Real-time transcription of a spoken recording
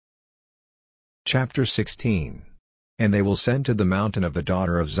Chapter 16. And they will send to the mountain of the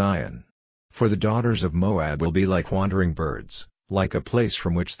daughter of Zion. For the daughters of Moab will be like wandering birds, like a place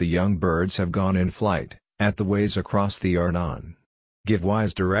from which the young birds have gone in flight, at the ways across the Arnon. Give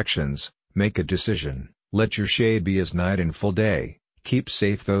wise directions, make a decision, let your shade be as night and full day, keep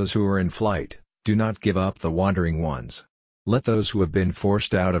safe those who are in flight, do not give up the wandering ones. Let those who have been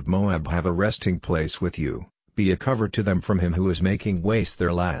forced out of Moab have a resting place with you, be a cover to them from him who is making waste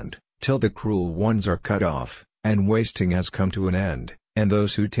their land, till the cruel ones are cut off, and wasting has come to an end, and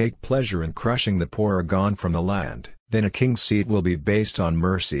those who take pleasure in crushing the poor are gone from the land. Then a king's seat will be based on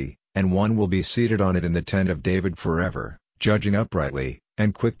mercy, and one will be seated on it in the tent of David forever, judging uprightly,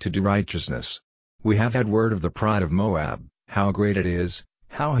 and quick to do righteousness. We have had word of the pride of Moab, how great it is,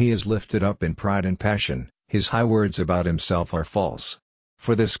 how he is lifted up in pride and passion, his high words about himself are false.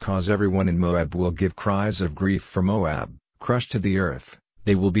 For this cause everyone in Moab will give cries of grief for Moab, crushed to the earth.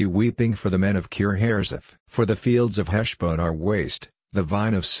 They will be weeping for the men of Kir-Hareseth. For the fields of Heshbon are waste, the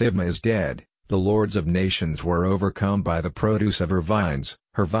vine of Sibmah is dead, the lords of nations were overcome by the produce of her vines,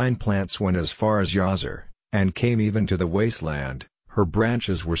 her vine plants went as far as Yazer, and came even to the wasteland, her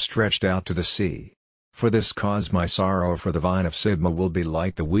branches were stretched out to the sea. For this cause my sorrow for the vine of Sibmah will be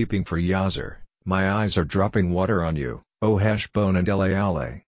like the weeping for Yazer, my eyes are dropping water on you, O Heshbon and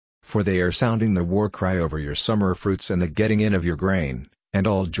Elealeh. For they are sounding the war cry over your summer fruits and the getting in of your grain. And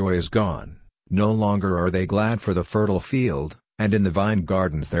all joy is gone, no longer are they glad for the fertile field, and in the vine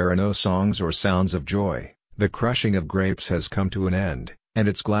gardens there are no songs or sounds of joy. The crushing of grapes has come to an end, and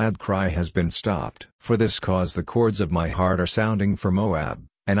its glad cry has been stopped. For this cause the chords of my heart are sounding for Moab,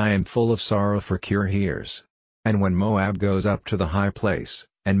 and I am full of sorrow for Kir-Hares. And when Moab goes up to the high place,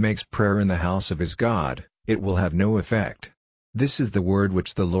 and makes prayer in the house of his God, it will have no effect. This is the word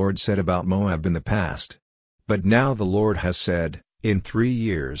which the Lord said about Moab in the past. But now the Lord has said, in 3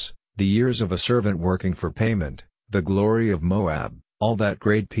 years, the years of a servant working for payment, the glory of Moab, all that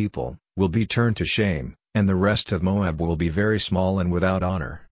great people, will be turned to shame, and the rest of Moab will be very small and without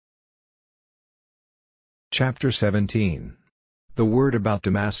honor. Chapter 17. The word about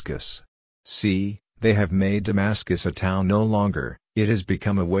Damascus. See, they have made Damascus a town no longer, it has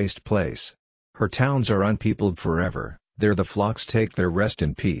become a waste place. Her towns are unpeopled forever, there the flocks take their rest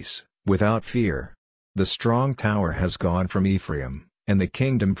in peace, without fear. The strong tower has gone from Ephraim, and the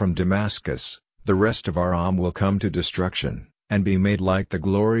kingdom from Damascus. The rest of Aram will come to destruction, and be made like the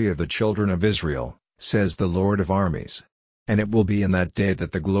glory of the children of Israel, says the Lord of armies. And it will be in that day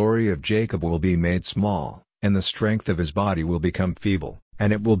that the glory of Jacob will be made small, and the strength of his body will become feeble,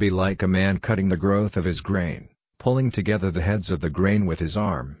 and it will be like a man cutting the growth of his grain, pulling together the heads of the grain with his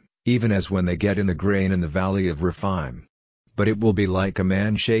arm, even as when they get in the grain in the valley of Rephaim. But it will be like a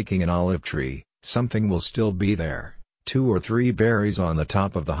man shaking an olive tree. Something will still be there, 2 or 3 berries on the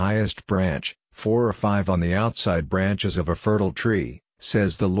top of the highest branch, 4 or 5 on the outside branches of a fertile tree,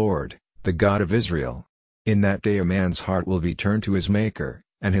 says the Lord, the God of Israel. In that day a man's heart will be turned to his Maker,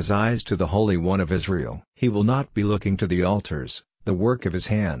 and his eyes to the Holy One of Israel. He will not be looking to the altars, the work of his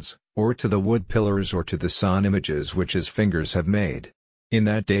hands, or to the wood pillars or to the sawn images which his fingers have made. In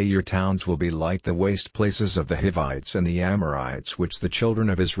that day your towns will be like the waste places of the Hivites and the Amorites which the children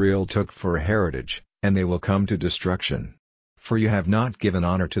of Israel took for a heritage, and they will come to destruction. For you have not given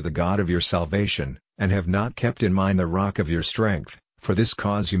honor to the God of your salvation, and have not kept in mind the rock of your strength. For this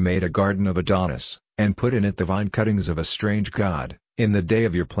cause you made a garden of Adonis, and put in it the vine cuttings of a strange god. In the day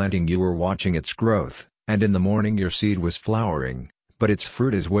of your planting you were watching its growth, and in the morning your seed was flowering, but its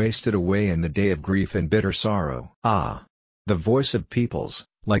fruit is wasted away in the day of grief and bitter sorrow. Ah! The voice of peoples,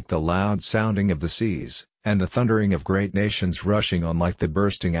 like the loud sounding of the seas, and the thundering of great nations rushing on like the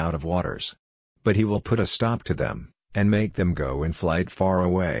bursting out of waters. But he will put a stop to them, and make them go in flight far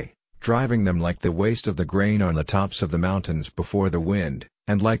away, driving them like the waste of the grain on the tops of the mountains before the wind,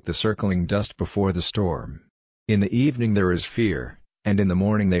 and like the circling dust before the storm. In the evening there is fear, and in the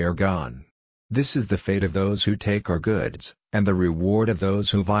morning they are gone. This is the fate of those who take our goods, and the reward of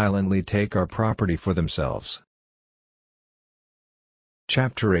those who violently take our property for themselves.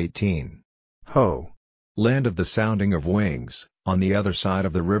 Chapter 18. Ho! Land of the sounding of wings, on the other side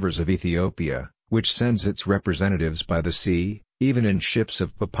of the rivers of Ethiopia, which sends its representatives by the sea, even in ships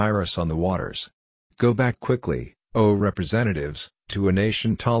of papyrus on the waters. Go back quickly, O representatives, to a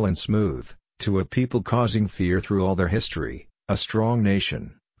nation tall and smooth, to a people causing fear through all their history, a strong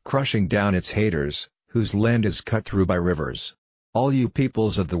nation, crushing down its haters, whose land is cut through by rivers. All you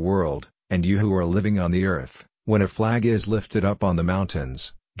peoples of the world, and you who are living on the earth, when a flag is lifted up on the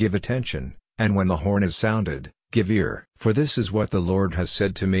mountains, give attention, and when the horn is sounded, give ear. For this is what the Lord has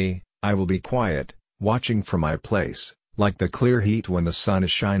said to me, I will be quiet, watching from my place, like the clear heat when the sun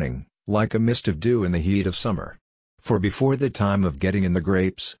is shining, like a mist of dew in the heat of summer. For before the time of getting in the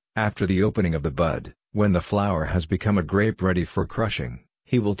grapes, after the opening of the bud, when the flower has become a grape ready for crushing,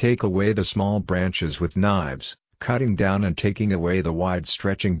 he will take away the small branches with knives, cutting down and taking away the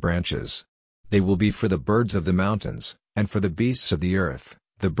wide-stretching branches. They will be for the birds of the mountains, and for the beasts of the earth.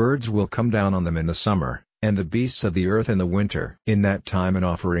 The birds will come down on them in the summer, and the beasts of the earth in the winter. In that time an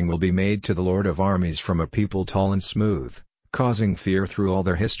offering will be made to the Lord of armies from a people tall and smooth, causing fear through all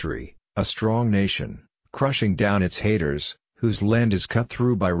their history, a strong nation, crushing down its haters, whose land is cut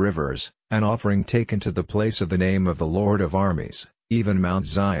through by rivers, an offering taken to the place of the name of the Lord of armies, even Mount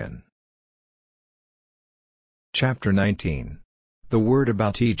Zion. Chapter 19. The word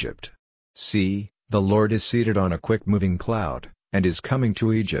about Egypt. See, the Lord is seated on a quick-moving cloud, and is coming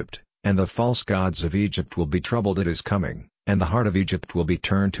to Egypt, and the false gods of Egypt will be troubled at his coming, and the heart of Egypt will be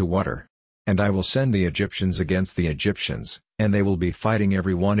turned to water. And I will send the Egyptians against the Egyptians, and they will be fighting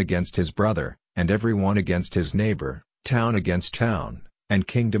every one against his brother, and every one against his neighbor, town against town, and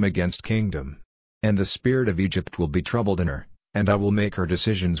kingdom against kingdom. And the spirit of Egypt will be troubled in her, and I will make her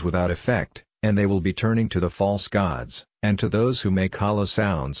decisions without effect, and they will be turning to the false gods, and to those who make hollow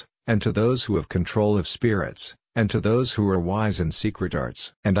sounds, and to those who have control of spirits, and to those who are wise in secret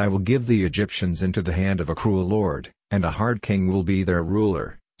arts. And I will give the Egyptians into the hand of a cruel lord, and a hard king will be their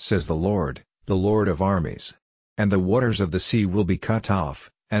ruler, says the Lord of armies. And the waters of the sea will be cut off,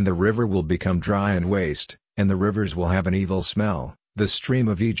 and the river will become dry and waste, and the rivers will have an evil smell. The stream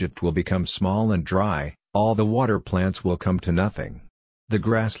of Egypt will become small and dry, all the water plants will come to nothing. The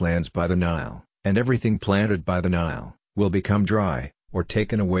grasslands by the Nile, and everything planted by the Nile, will become dry, or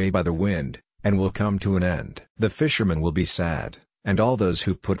taken away by the wind, and will come to an end. The fishermen will be sad, and all those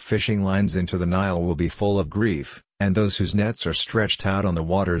who put fishing lines into the Nile will be full of grief, and those whose nets are stretched out on the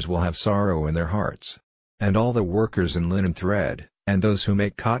waters will have sorrow in their hearts. And all the workers in linen thread, and those who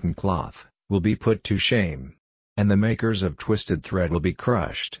make cotton cloth, will be put to shame. And the makers of twisted thread will be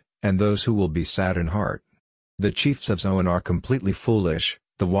crushed, and those who will be sad in heart. The chiefs of Zoan are completely foolish,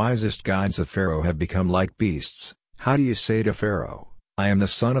 the wisest guides of Pharaoh have become like beasts. How do you say to Pharaoh, I am the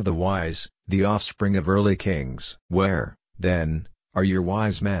son of the wise, the offspring of early kings? Where, then, are your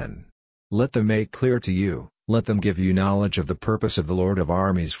wise men? Let them make clear to you, let them give you knowledge of the purpose of the Lord of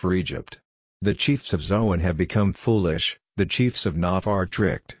armies for Egypt. The chiefs of Zoan have become foolish, the chiefs of Noph are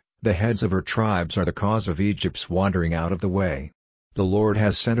tricked, the heads of her tribes are the cause of Egypt's wandering out of the way. The Lord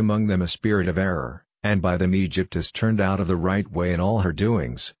has sent among them a spirit of error, and by them Egypt is turned out of the right way in all her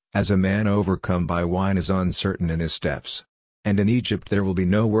doings, as a man overcome by wine is uncertain in his steps. And in Egypt there will be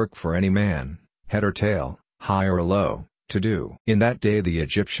no work for any man, head or tail, high or low, to do. In that day the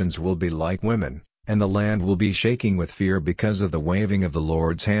Egyptians will be like women, and the land will be shaking with fear because of the waving of the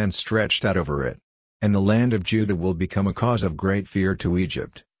Lord's hand stretched out over it. And the land of Judah will become a cause of great fear to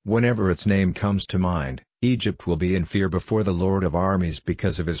Egypt. Whenever its name comes to mind, Egypt will be in fear before the Lord of armies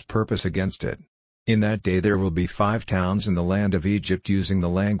because of his purpose against it. In that day there will be 5 towns in the land of Egypt using the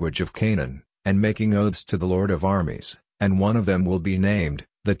language of Canaan, and making oaths to the Lord of armies, and one of them will be named,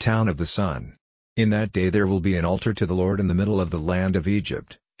 the town of the sun. In that day there will be an altar to the Lord in the middle of the land of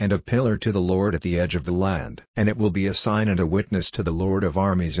Egypt, and a pillar to the Lord at the edge of the land. And it will be a sign and a witness to the Lord of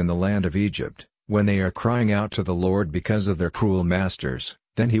armies in the land of Egypt, when they are crying out to the Lord because of their cruel masters.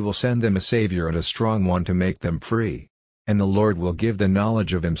 Then he will send them a Savior and a strong one to make them free. And the Lord will give the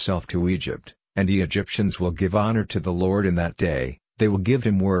knowledge of himself to Egypt, and the Egyptians will give honor to the Lord in that day. They will give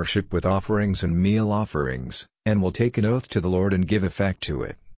him worship with offerings and meal offerings, and will take an oath to the Lord and give effect to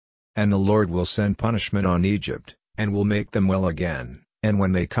it. And the Lord will send punishment on Egypt, and will make them well again, and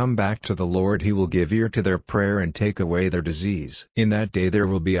when they come back to the Lord he will give ear to their prayer and take away their disease. In that day there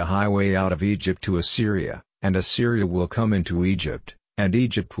will be a highway out of Egypt to Assyria, and Assyria will come into Egypt, and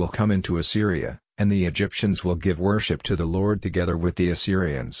Egypt will come into Assyria, and the Egyptians will give worship to the Lord together with the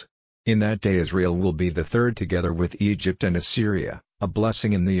Assyrians. In that day Israel will be the third together with Egypt and Assyria, a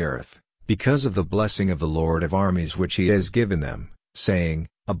blessing in the earth, because of the blessing of the Lord of armies which he has given them, saying,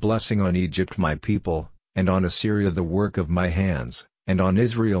 a blessing on Egypt my people, and on Assyria the work of my hands, and on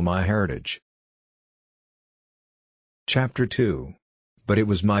Israel my heritage. Chapter 2. But it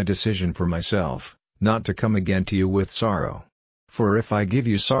was my decision for myself, not to come again to you with sorrow. For if I give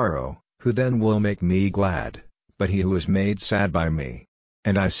you sorrow, who then will make me glad, but he who is made sad by me?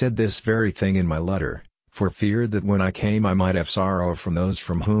 And I said this very thing in my letter, for fear that when I came I might have sorrow from those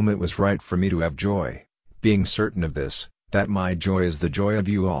from whom it was right for me to have joy, being certain of this, that my joy is the joy of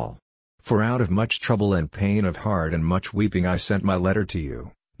you all. For out of much trouble and pain of heart and much weeping I sent my letter to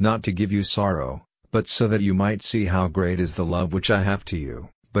you, not to give you sorrow, but so that you might see how great is the love which I have to you.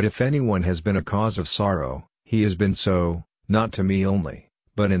 But if anyone has been a cause of sorrow, he has been so, not to me only,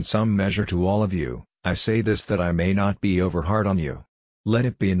 But in some measure to all of you, I say this that I may not be overhard on you. Let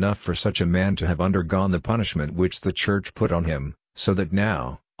it be enough for such a man to have undergone the punishment which the church put on him, so that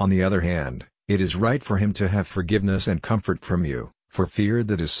now, on the other hand, it is right for him to have forgiveness and comfort from you, for fear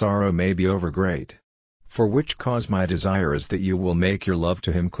that his sorrow may be overgreat. For which cause my desire is that you will make your love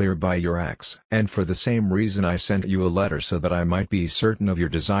to him clear by your acts. And for the same reason I sent you a letter, so that I might be certain of your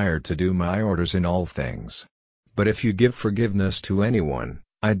desire to do my orders in all things. But if you give forgiveness to anyone,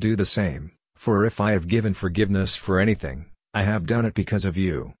 I do the same, for if I have given forgiveness for anything, I have done it because of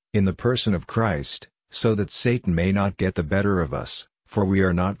you, in the person of Christ, so that Satan may not get the better of us, for we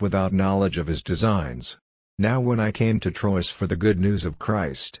are not without knowledge of his designs. Now when I came to Troas for the good news of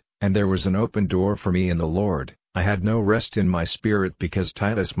Christ, and there was an open door for me in the Lord, I had no rest in my spirit because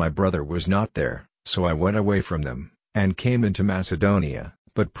Titus my brother was not there, so I went away from them, and came into Macedonia.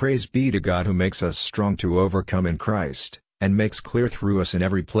 But praise be to God who makes us strong to overcome in Christ, and makes clear through us in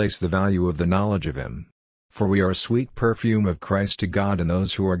every place the value of the knowledge of him. For we are a sweet perfume of Christ to God in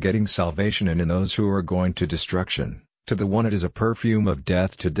those who are getting salvation and in those who are going to destruction. To the one it is a perfume of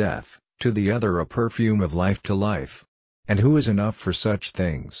death to death, to the other a perfume of life to life. And who is enough for such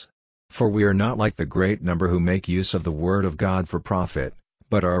things? For we are not like the great number who make use of the word of God for profit,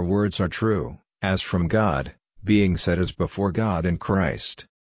 but our words are true, as from God, being said as before God in Christ.